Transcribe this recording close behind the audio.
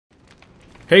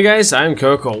Hey guys, I'm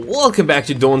Coco. Welcome back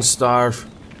to Don't Starve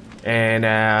and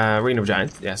Reign of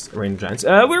Giants. Yes, Reign of Giants.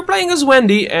 We're playing as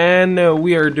Wendy, and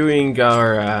we are doing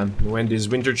our Wendy's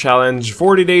Winter Challenge,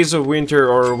 40 Days of Winter,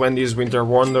 or Wendy's Winter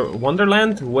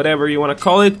Wonderland, whatever you want to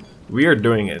call it. We are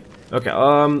doing it. Okay,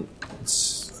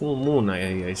 it's full moon.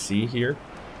 I see here.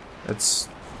 It's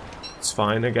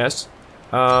fine, I guess.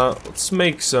 Let's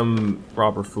make some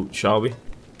proper food, shall we?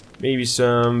 Maybe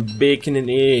some bacon and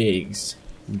eggs.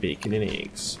 Bacon and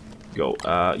eggs. Go.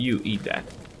 You eat that.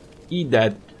 Eat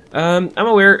that. I'm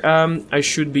aware I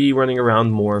should be running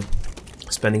around more,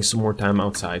 spending some more time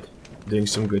outside, doing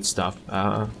some good stuff.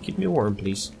 Keep me warm,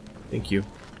 please. Thank you.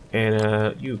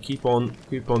 And you keep on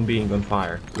being on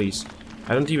fire, please.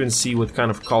 I don't even see what kind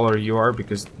of color you are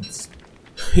because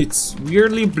it's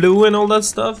weirdly blue and all that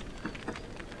stuff.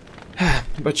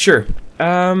 But sure.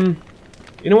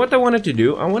 You know what I wanted to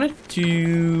do? I wanted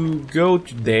to go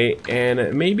today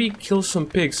and maybe kill some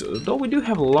pigs, though we do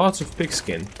have lots of pig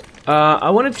skin.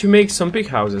 I wanted to make some pig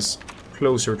houses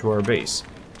closer to our base.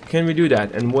 Can we do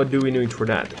that? And what do we need for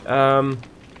that?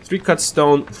 3 cut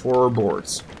stone, 4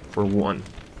 boards for 1.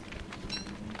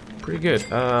 Pretty good.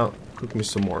 Cook me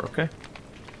some more, okay?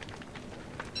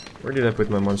 Where did I put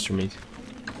my monster meat?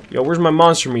 Yo, where's my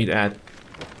monster meat at?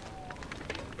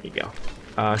 There you go.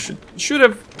 Should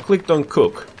have clicked on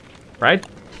cook, right?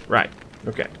 Right.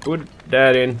 Okay. Put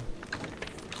that in.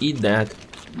 Eat that.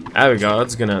 There we go.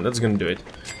 That's gonna do it.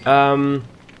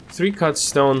 3 cut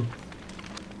stone,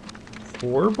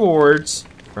 4 boards,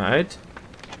 right?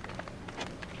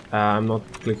 I'm not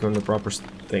clicking on the proper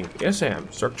thing. Yes, I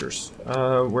am. Structures.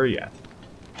 Where are you at?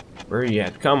 Where are you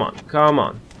at? Come on, come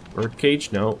on. Bird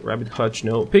cage? No. Rabbit hutch?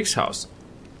 No. Pig's house.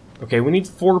 Okay, we need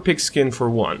 4 pig skin for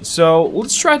 1. So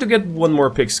let's try to get 1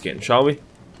 more pig skin, shall we?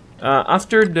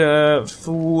 After the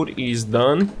food is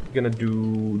done, we're gonna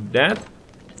do that.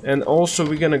 And also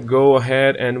we're gonna go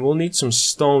ahead and we'll need some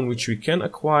stone, which we can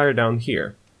acquire down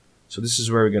here. So this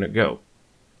is where we're gonna go.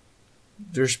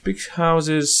 There's pig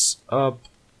houses up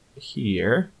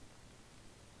here.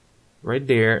 Right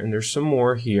there, and there's some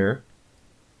more here.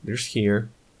 There's here.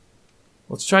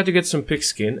 Let's try to get some pig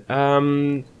skin.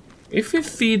 If we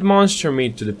feed monster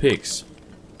meat to the pigs,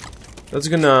 that's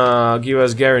gonna give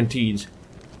us guaranteed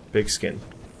pig skin.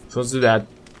 So let's do that.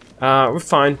 We're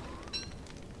fine.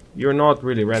 You're not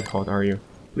really red hot, are you?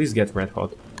 Please get red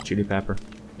hot. Chili pepper.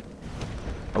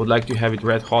 I would like to have it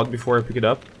red hot before I pick it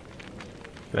up.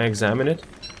 Can I examine it?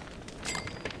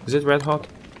 Is it red hot?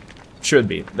 It should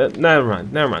be. Never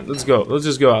mind. Never mind. Let's go. Let's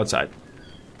just go outside.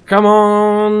 Come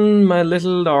on, my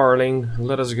little darling.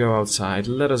 Let us go outside.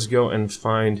 Let us go and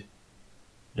find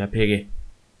that piggy.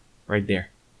 Right there.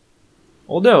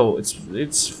 Although,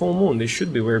 it's full moon. They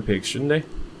should be were-pigs, shouldn't they?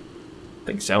 I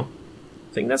think so.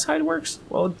 I think that's how it works.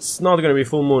 Well, it's not gonna be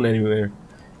full moon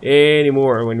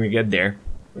anymore when we get there.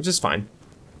 Which is fine.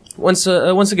 Once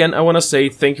again, I wanna say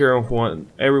thank you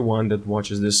everyone that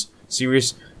watches this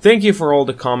series. Thank you for all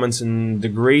the comments and the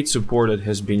great support that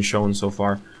has been shown so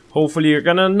far. Hopefully you're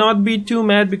gonna not be too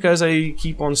mad because I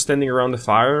keep on standing around the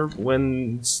fire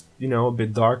when it's, you know, a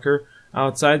bit darker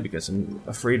outside, because I'm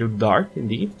afraid of dark,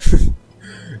 indeed.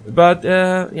 But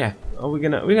yeah, we're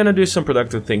gonna do some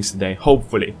productive things today.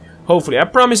 Hopefully, I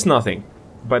promise nothing,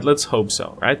 but let's hope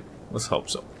so, right? Let's hope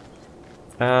so.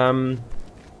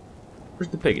 Where's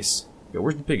the piggies? Yo,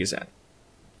 where's the piggies at?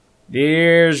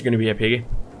 There's gonna be a piggy.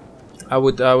 I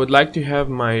would like to have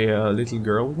my little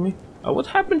girl with me. What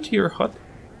happened to your hut?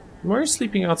 Why are you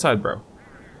sleeping outside, bro?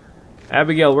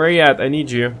 Abigail, where are you at? I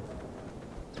need you.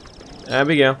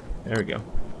 Abigail. There we go.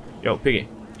 Yo, piggy.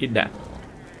 Eat that.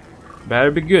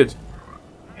 Better be good.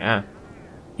 Yeah.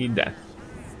 Eat that.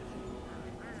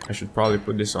 I should probably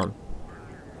put this on.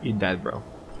 Eat that, bro.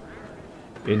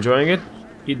 You enjoying it?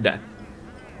 Eat that.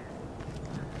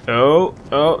 Oh,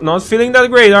 not feeling that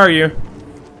great, are you?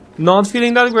 Not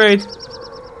feeling that great.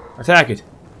 Attack it.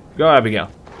 Go,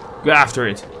 Abigail. Go after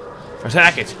it.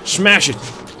 Attack it. Smash it.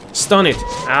 Stun it.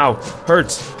 Ow.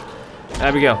 Hurts.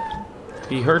 Abigail.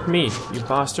 He hurt me, you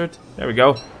bastard. There we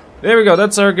go. There we go.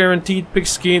 That's our guaranteed pig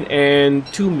skin and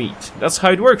 2 meat. That's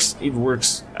how it works. It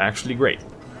works actually great.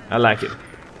 I like it.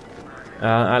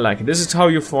 I like it. This is how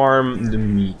you farm the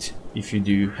meat, if you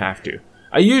do have to.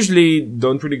 I usually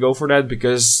don't really go for that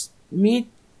because meat,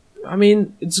 I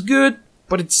mean, it's good,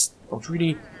 but it's not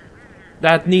really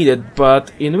that needed.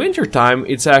 But in winter time,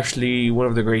 it's actually one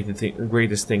of the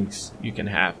greatest things you can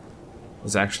have.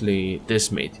 Is actually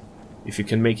this meat. If you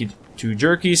can make it 2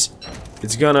 jerkies,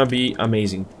 it's gonna be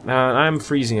amazing. I'm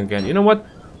freezing again. You know what?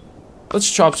 Let's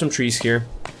chop some trees here.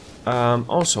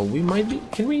 Also, we might be.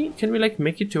 Can we like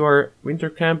make it to our winter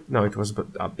camp? No, it was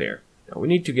up there. No, we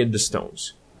need to get the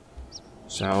stones.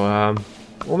 So,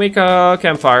 we'll make a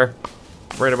campfire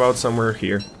right about somewhere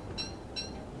here.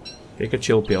 Take a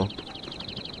chill pill.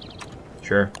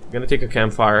 Sure, I'm gonna take a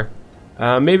campfire.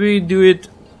 Maybe do it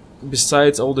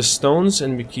besides all the stones,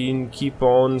 and we can keep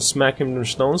on smacking the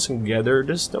stones and gather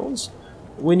the stones.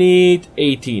 We need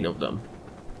 18 of them.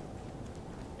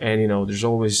 And you know, there's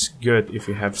always good if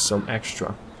you have some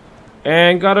extra.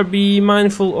 And gotta be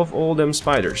mindful of all them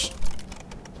spiders.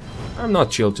 I'm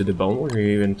not chilled to the bone. What are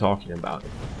you even talking about?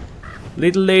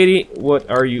 Little lady, what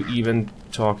are you even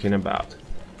talking about?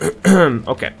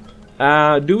 Okay.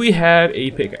 Do we have a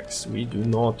pickaxe? We do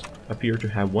not appear to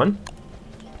have one.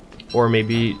 Or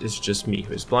maybe it's just me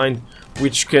who is blind,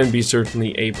 which can be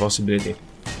certainly a possibility.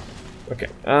 Okay.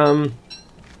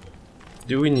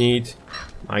 Do we need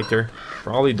niter?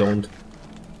 Probably don't.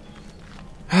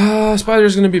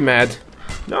 Spider's gonna be mad.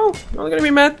 No, not gonna be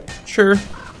mad. Sure.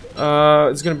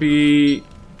 It's gonna be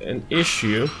an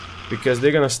issue because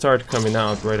they're gonna start coming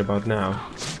out right about now.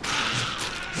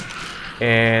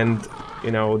 And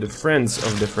you know, the friends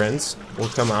of the friends will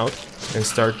come out and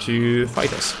start to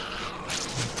fight us.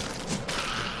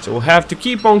 So we'll have to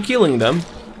keep on killing them,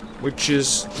 which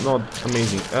is not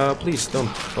amazing. Please don't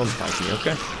fight me,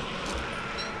 okay?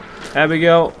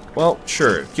 Abigail, well,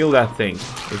 sure, kill that thing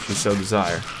if you so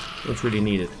desire. Don't really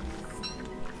need it.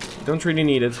 Don't really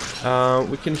need it.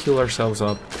 We can heal ourselves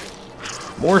up.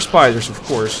 More spiders, of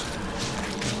course.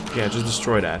 Yeah, just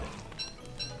destroy that.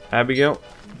 Abigail,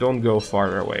 don't go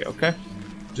farther away, okay?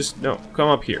 Just, no, come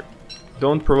up here.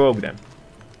 Don't provoke them.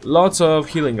 Lots of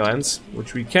healing glands,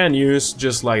 which we can use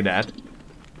just like that.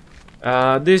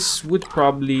 This would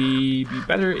probably be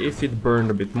better if it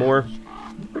burned a bit more.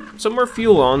 Put some more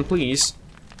fuel on, please.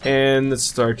 And let's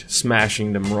start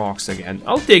smashing them rocks again.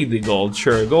 I'll take the gold,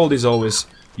 sure. Gold is always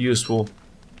useful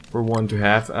for one to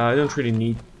have. I don't really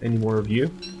need any more of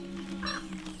you.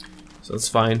 So that's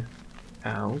fine.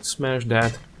 Let's smash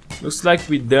that. Looks like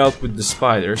we dealt with the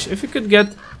spiders. If we could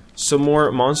get some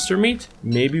more monster meat,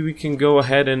 maybe we can go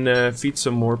ahead and feed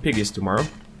some more piggies tomorrow.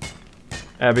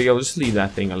 Abigail, just leave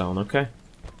that thing alone, okay?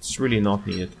 It's really not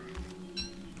needed.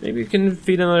 Maybe we can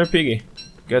feed another piggy.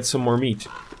 Get some more meat.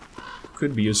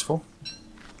 Could be useful.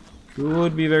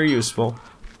 Could be very useful.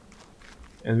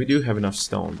 And we do have enough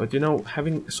stone. But you know,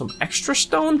 having some extra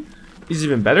stone is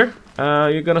even better.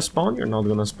 You're gonna spawn? You're not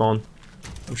gonna spawn.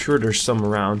 I'm sure there's some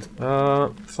around.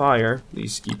 Fire.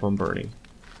 Please keep on burning.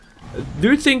 Do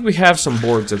you think we have some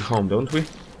boards at home, don't we?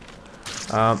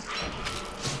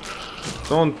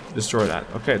 Don't destroy that.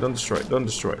 Okay, don't destroy it. Don't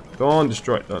destroy it. Don't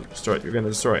destroy it. Don't destroy it. You're gonna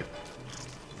destroy it.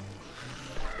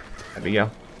 There we go.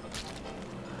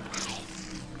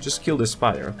 Just kill this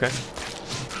spider, okay?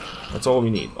 That's all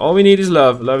we need. All we need is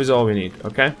love. Love is all we need,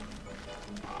 okay?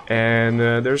 And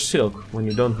there's silk when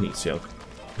you don't need silk.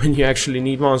 When you actually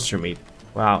need monster meat.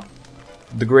 Wow.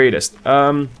 The greatest.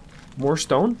 More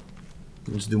stone?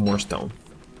 Let's do more stone.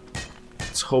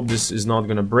 Let's hope this is not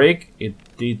gonna break. It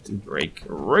did break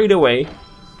right away.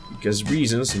 Because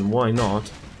reasons, and why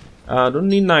not? Don't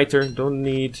need niter. Don't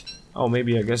need... Oh,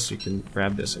 maybe I guess you can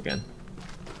grab this again.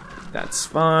 That's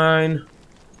fine.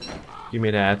 Give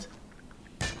me that.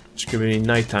 It's gonna be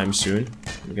nighttime soon.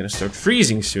 We're gonna start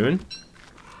freezing soon.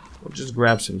 We'll just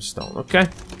grab some stone, okay?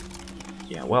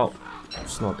 Yeah, well,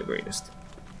 it's not the greatest.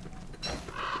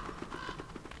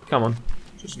 Come on,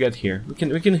 just get here.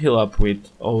 We can heal up with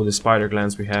all the spider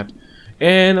glands we have.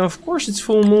 And of course it's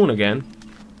full moon again.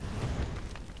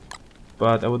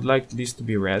 But I would like these to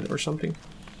be red or something.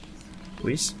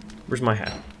 Please? Where's my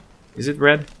hat? Is it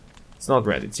red? It's not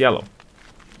red, it's yellow.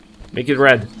 Make it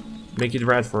red. Make it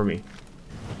red for me.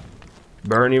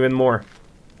 Burn even more.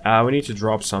 We need to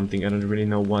drop something. I don't really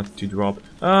know what to drop.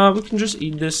 We can just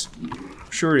eat this.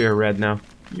 Sure, you're red now.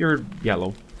 You're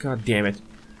yellow. God damn it.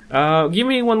 Give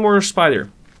me one more spider.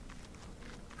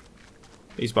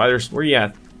 Hey, spiders, where you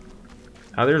at?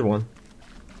 Ah, there's one.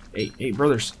 Hey,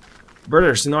 brothers.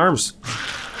 Brothers in arms.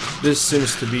 This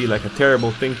seems to be like a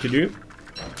terrible thing to do.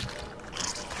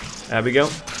 Abigail,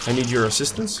 I need your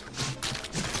assistance.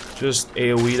 Just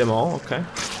AoE them all, okay.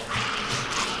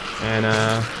 And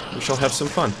we shall have some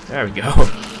fun. There we go.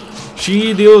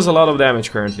 She deals a lot of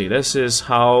damage currently. This is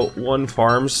how one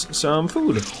farms some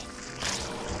food.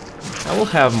 I will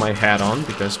have my hat on,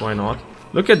 because why not?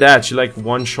 Look at that, she like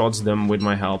one-shots them with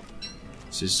my help.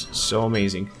 This is so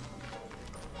amazing.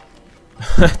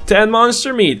 10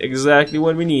 monster meat, exactly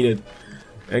what we needed.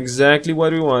 Exactly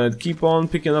what we wanted. Keep on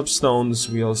picking up stones,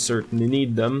 we'll certainly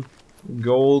need them.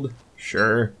 Gold,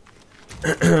 sure.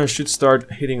 Should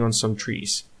start hitting on some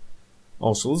trees.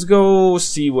 Also, let's go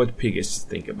see what piggies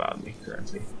think about me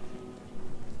currently.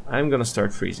 I'm gonna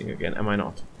start freezing again, am I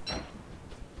not?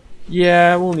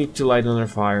 Yeah, we'll need to light another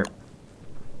fire.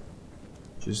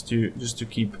 Just to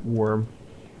keep warm.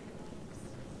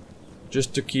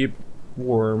 Just to keep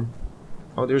warm.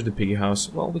 Oh, there's the piggy house.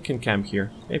 Well, we can camp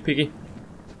here. Hey, piggy.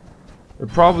 You're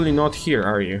probably not here,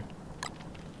 are you?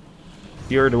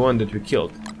 You're the one that we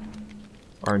killed,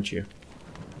 aren't you?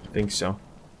 I think so.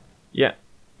 Yeah,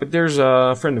 but there's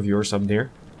a friend of yours up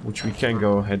there, which we can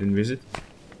go ahead and visit.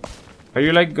 Are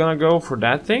you like gonna go for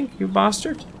that thing, you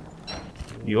bastard?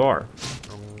 You are.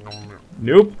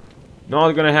 Nope.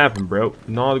 Not gonna happen, bro.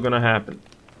 Not gonna happen.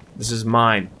 This is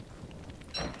mine.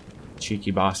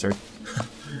 Cheeky bastard.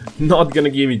 Not gonna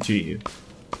give it to you.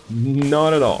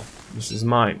 Not at all. This is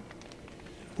mine.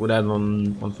 Put that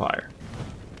on fire.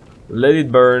 Let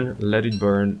it burn, let it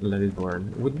burn, let it burn.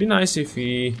 It would be nice if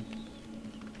he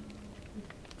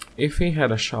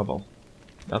had a shovel.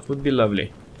 That would be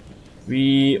lovely.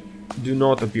 We do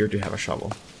not appear to have a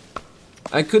shovel.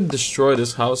 I could destroy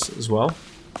this house as well.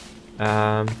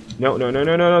 No,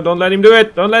 don't let him do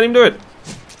it! Don't let him do it!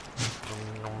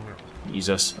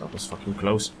 Jesus, that was fucking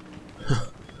close.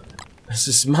 This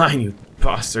is mine, you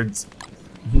bastards.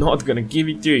 I'm not gonna give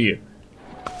it to you.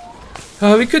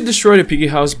 We could destroy the piggy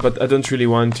house, but I don't really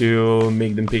want to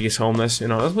make them piggies homeless. You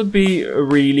know, that would be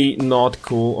really not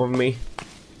cool of me.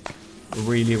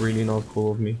 Really not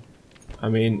cool of me. I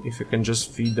mean, if you can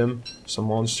just feed them some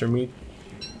monster meat,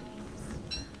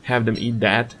 have them eat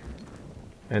that,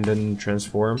 and then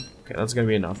transform. Okay, that's gonna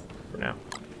be enough for now.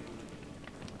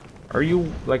 Are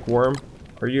you like warm?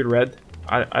 Are you red?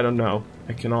 I don't know.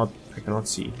 I cannot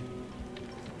see.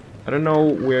 I don't know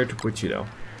where to put you though.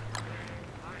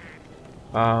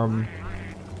 I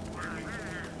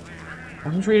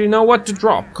don't really know what to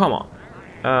drop. Come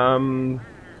on.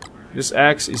 This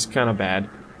axe is kind of bad.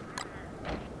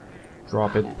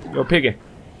 Drop it. Yo, piggy.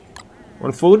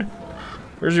 Want food?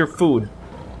 Where's your food?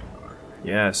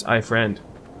 Yes, friend.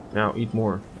 Now eat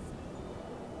more.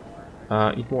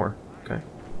 Eat more. Okay.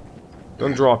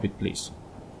 Don't drop it, please.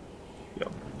 Yo,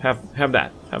 have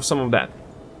that. Have some of that.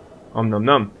 Nom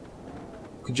nom.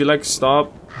 Could you like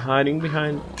stop hiding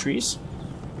behind trees?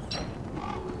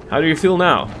 How do you feel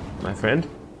now, my friend?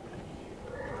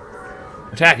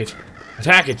 Attack it!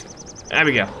 Attack it!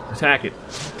 Abigail, attack it!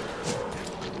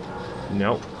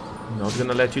 No, not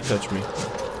gonna let you touch me.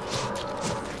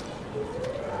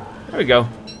 There we go.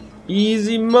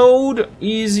 Easy mode,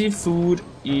 easy food,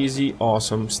 easy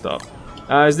awesome stuff.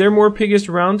 Is there more piggies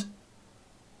around?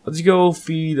 Let's go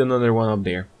feed another one up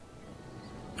there.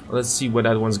 Let's see what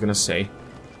that one's gonna say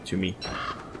to me.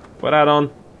 Put that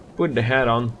on. Put the hat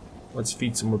on. Let's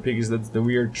feed some more piggies. That's the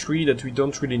weird tree that we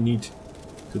don't really need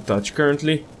to touch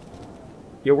currently.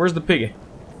 Yo, where's the piggy?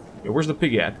 Yo, where's the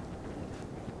piggy at?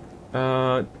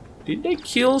 Did they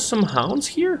kill some hounds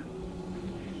here?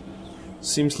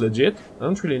 Seems legit. I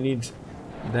don't really need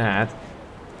that.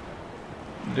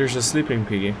 There's a sleeping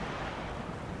piggy.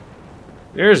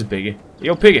 There's a piggy.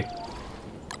 Yo, piggy.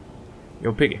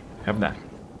 Yo, piggy. Have that.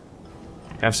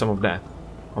 Have some of that.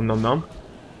 Nom nom.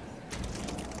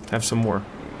 Have some more.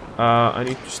 I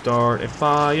need to start a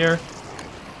fire.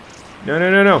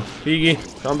 No. Piggy,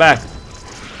 come back.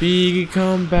 Piggy,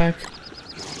 come back.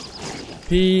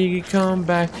 Piggy, come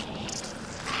back.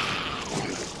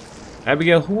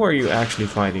 Abigail, who are you actually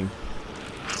fighting?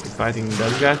 You fighting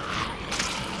that guy?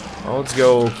 Oh, let's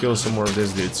go kill some more of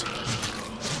these dudes.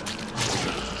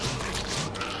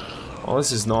 Oh,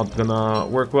 this is not gonna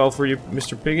work well for you,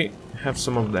 Mr. Piggy. Have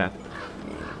some of that.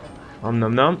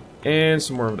 Nom nom. And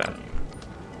some more of that.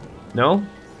 No?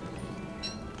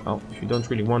 Well, if you don't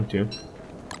really want to,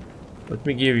 let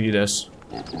me give you this.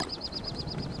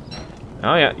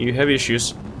 Oh yeah, you have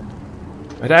issues.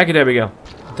 Attack it, Abigail.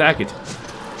 Attack it.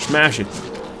 Smash it.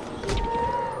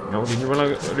 No, didn't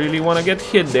really want to get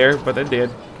hit there, but I did.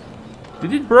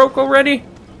 Did it broke already?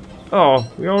 Oh,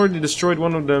 we already destroyed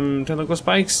one of them tentacle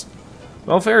spikes.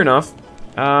 Well, fair enough.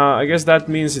 I guess that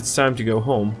means it's time to go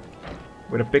home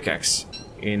with a pickaxe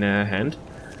in hand.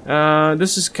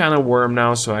 This is kind of warm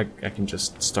now, so I can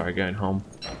just start going home.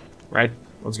 Right?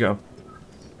 Let's go.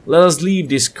 Let us leave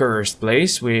this cursed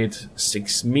place with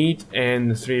 6 meat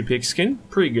and 3 pig skin.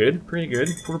 Pretty good, pretty good.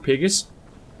 Poor piggies.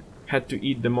 Had to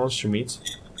eat the monster meat.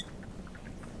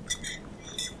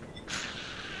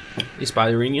 Hey,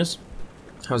 Spiderinius.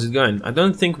 How's it going? I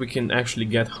don't think we can actually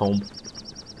get home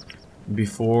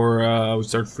before we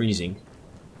start freezing.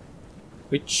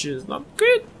 Which is not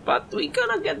good, but we're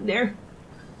gonna get there.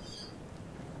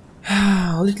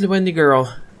 Little Wendy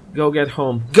girl, go get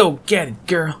home. Go get it,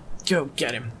 girl. Go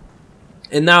get him.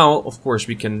 And now, of course,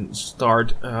 we can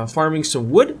start farming some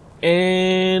wood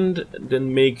and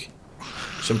then make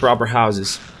some proper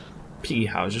houses. Piggy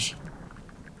houses.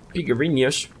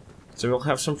 pigarinos. So we'll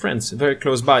have some friends very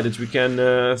close by that we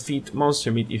can feed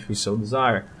monster meat if we so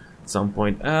desire at some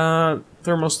point.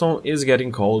 Thermal stone is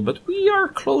getting cold, but we are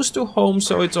close to home,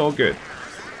 so it's all good.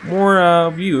 More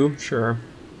of you, sure.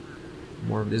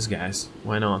 More of these guys,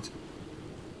 why not?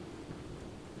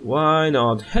 Why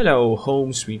not? Hello,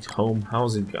 home sweet home.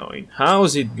 How's it going?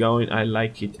 How's it going? I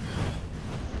like it.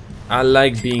 I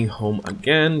like being home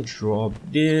again. Drop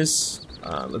this.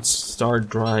 Let's start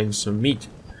drying some meat.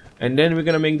 And then we're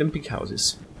gonna make them pig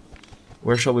houses.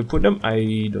 Where shall we put them?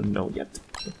 I don't know yet.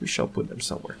 But we shall put them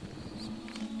somewhere.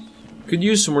 Could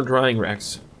use some more drying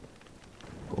racks.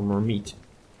 Or more meat.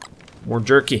 More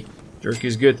jerky. Jerky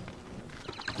is good.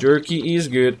 Jerky is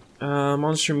good.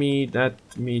 Monster meat. That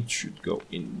meat should go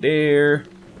in there.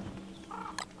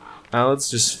 Let's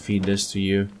just feed this to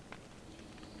you.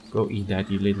 Go eat that,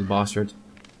 you little bastard.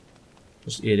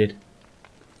 Just eat it.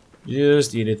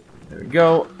 Just eat it. There we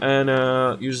go.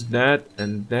 And use that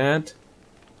and that.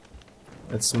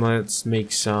 Let's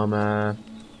make some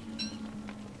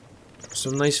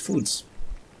nice foods.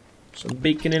 Some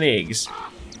bacon and eggs.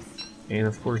 And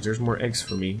of course there's more eggs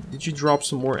for me. Did you drop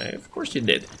some more eggs? Of course you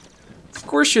did. Of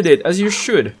course you did, as you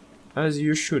should. As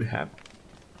you should have.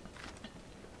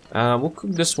 We'll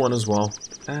cook this one as well.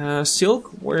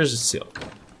 Silk? Where is the silk?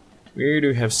 Where do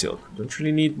we have silk? Don't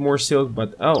really need more silk,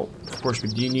 but oh, of course we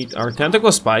do need our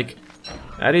tentacle spike.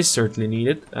 That is certainly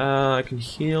needed. I can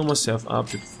heal myself up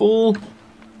to full.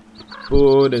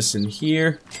 Put this in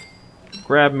here.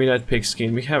 Grab me that pig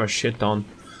skin. We have a shit ton.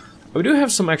 We do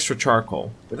have some extra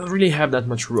charcoal. We don't really have that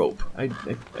much rope. I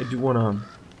do wanna,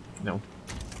 you know,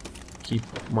 keep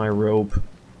my rope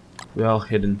well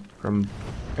hidden from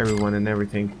everyone and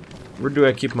everything. Where do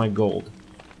I keep my gold?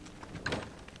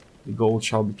 The gold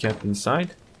shall be kept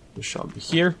inside. This shall be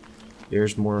here.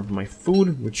 There's more of my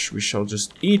food, which we shall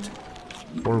just eat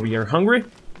before we are hungry.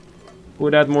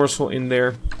 Put that morsel in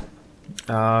there.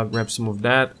 Grab some of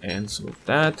that and some of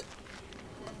that.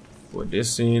 Put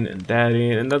this in and that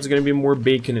in, and that's gonna be more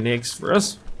bacon and eggs for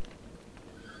us.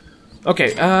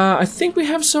 Okay, I think we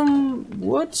have some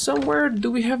wood somewhere.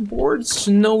 Do we have boards?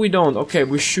 No, we don't. Okay,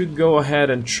 we should go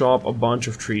ahead and chop a bunch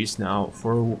of trees now.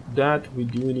 For that, we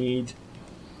do need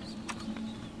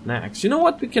an axe. You know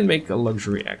what? We can make a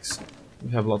luxury axe.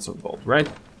 We have lots of gold, right?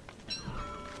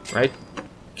 Right?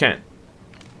 Can.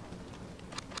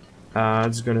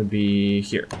 It's gonna be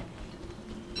here.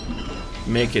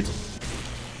 Make it.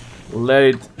 Let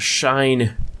it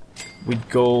shine with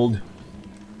gold.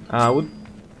 I would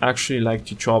actually like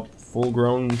to chop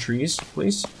full-grown trees,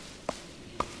 please.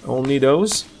 Only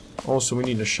those. Also, we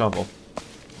need a shovel.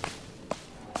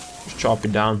 Just chop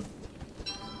it down.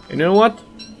 And you know what?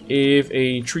 If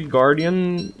a tree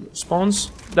guardian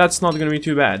spawns, that's not gonna be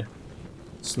too bad.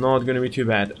 It's not gonna be too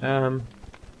bad.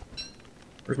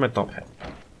 Where's my top hat?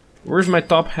 Where's my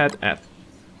top hat at?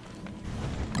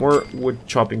 More wood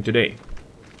chopping today.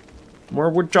 More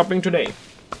wood chopping today.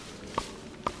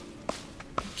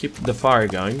 Keep the fire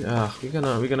going.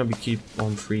 We're gonna keep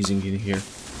on freezing in here.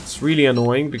 It's really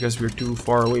annoying because we're too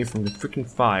far away from the freaking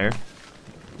fire.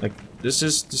 Like this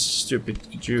is stupid.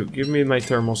 Could you give me my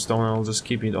thermal stone? I'll just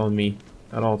keep it on me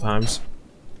at all times.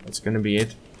 That's gonna be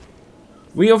it.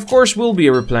 We of course will be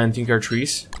replanting our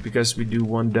trees because we do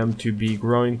want them to be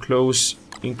growing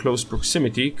in close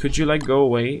proximity. Could you like go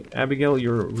away, Abigail?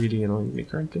 You're really annoying me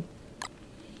currently.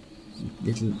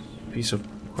 Little piece of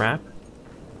crap.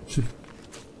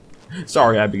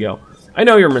 Sorry, Abigail. I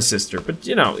know you're my sister, but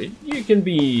you know, you can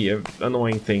be an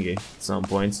annoying thingy at some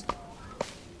points.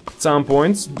 At some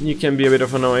points, you can be a bit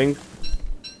of annoying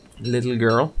little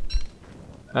girl.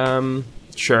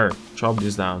 Sure, chop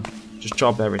this down. Just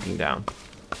chop everything down.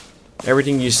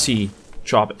 Everything you see,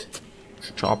 chop it.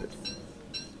 Just chop it.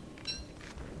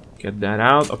 Get that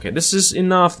out. Okay, this is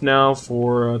enough now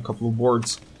for a couple of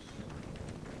boards.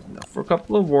 Enough for a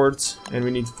couple of boards, and we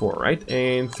need 4, right?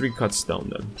 And 3 cut stone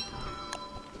then.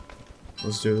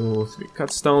 Let's do 3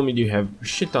 cut stone. We do have a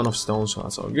shit ton of stone, so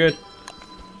that's all good.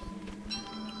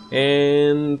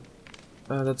 And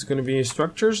that's gonna be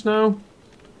structures now.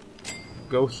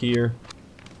 Go here.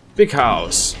 Big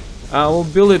house. We'll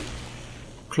build it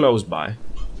close by.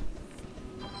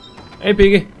 Hey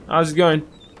Piggy, how's it going?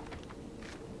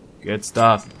 Good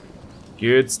stuff.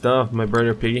 Good stuff, my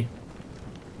brother Piggy.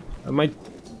 I might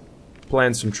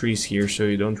plant some trees here so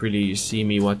you don't really see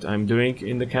me what I'm doing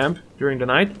in the camp during the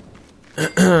night.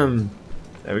 There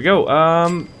we go.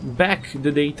 Back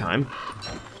the daytime.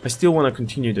 I still want to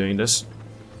continue doing this.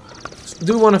 I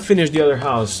do want to finish the other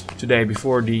house today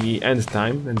before the end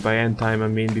time, and by end time I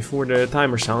mean before the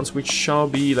timer sounds, which shall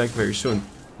be like very soon.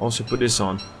 Also put this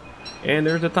on, and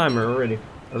there's the timer already,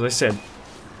 as I said.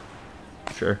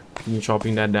 Sure, continue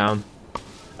chopping that down.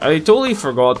 I totally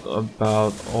forgot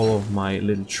about all of my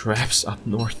little traps up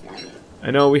north.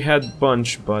 I know we had a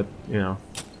bunch, but you know.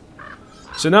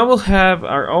 So now we'll have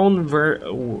our own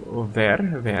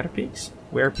pigs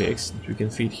that we can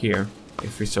feed here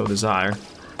if we so desire.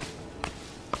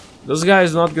 This guy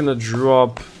is not gonna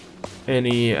drop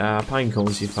any pine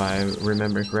cones if I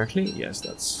remember correctly. Yes,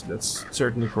 that's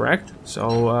certainly correct.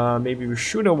 So maybe we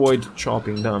should avoid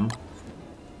chopping them,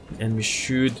 and we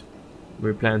should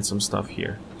replant some stuff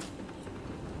here.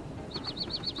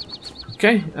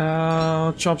 Okay,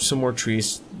 chop some more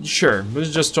trees. Sure,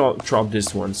 let's just chop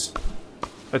this once.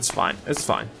 That's fine, that's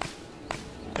fine.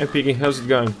 Hey Piggy, how's it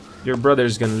going? Your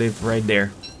brother's gonna live right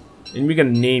there. And we're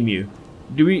gonna name you.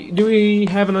 Do we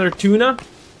have another tuna?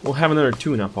 We'll have another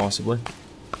tuna, possibly.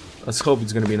 Let's hope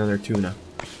it's gonna be another tuna.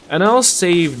 And I'll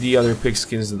save the other pig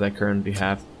skins that I currently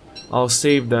have. I'll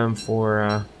save them for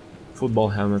a football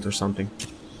helmet or something.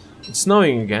 It's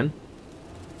snowing again,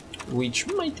 which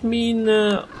might mean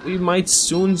we might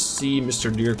soon see Mr.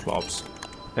 Deerclops.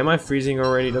 Am I freezing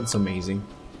already? That's amazing.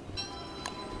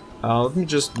 Let me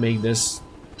just make this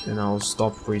and I'll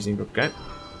stop freezing. Okay,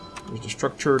 there's the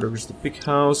structure, there's the pig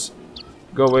house.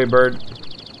 Go away, bird.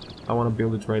 I want to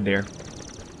build it right there.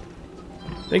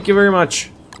 Thank you very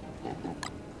much.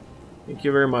 Thank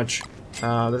you very much.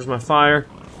 There's my fire.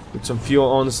 Put some fuel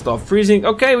on, stop freezing.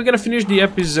 Okay, we're gonna finish the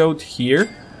episode here.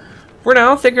 For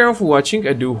now, thank you all for watching.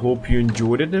 I do hope you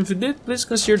enjoyed it, and if you did, please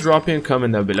consider dropping a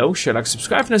comment down below, share, like,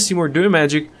 subscribe, and I see more doing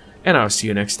magic, and I'll see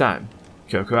you next time.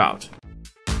 Koko out.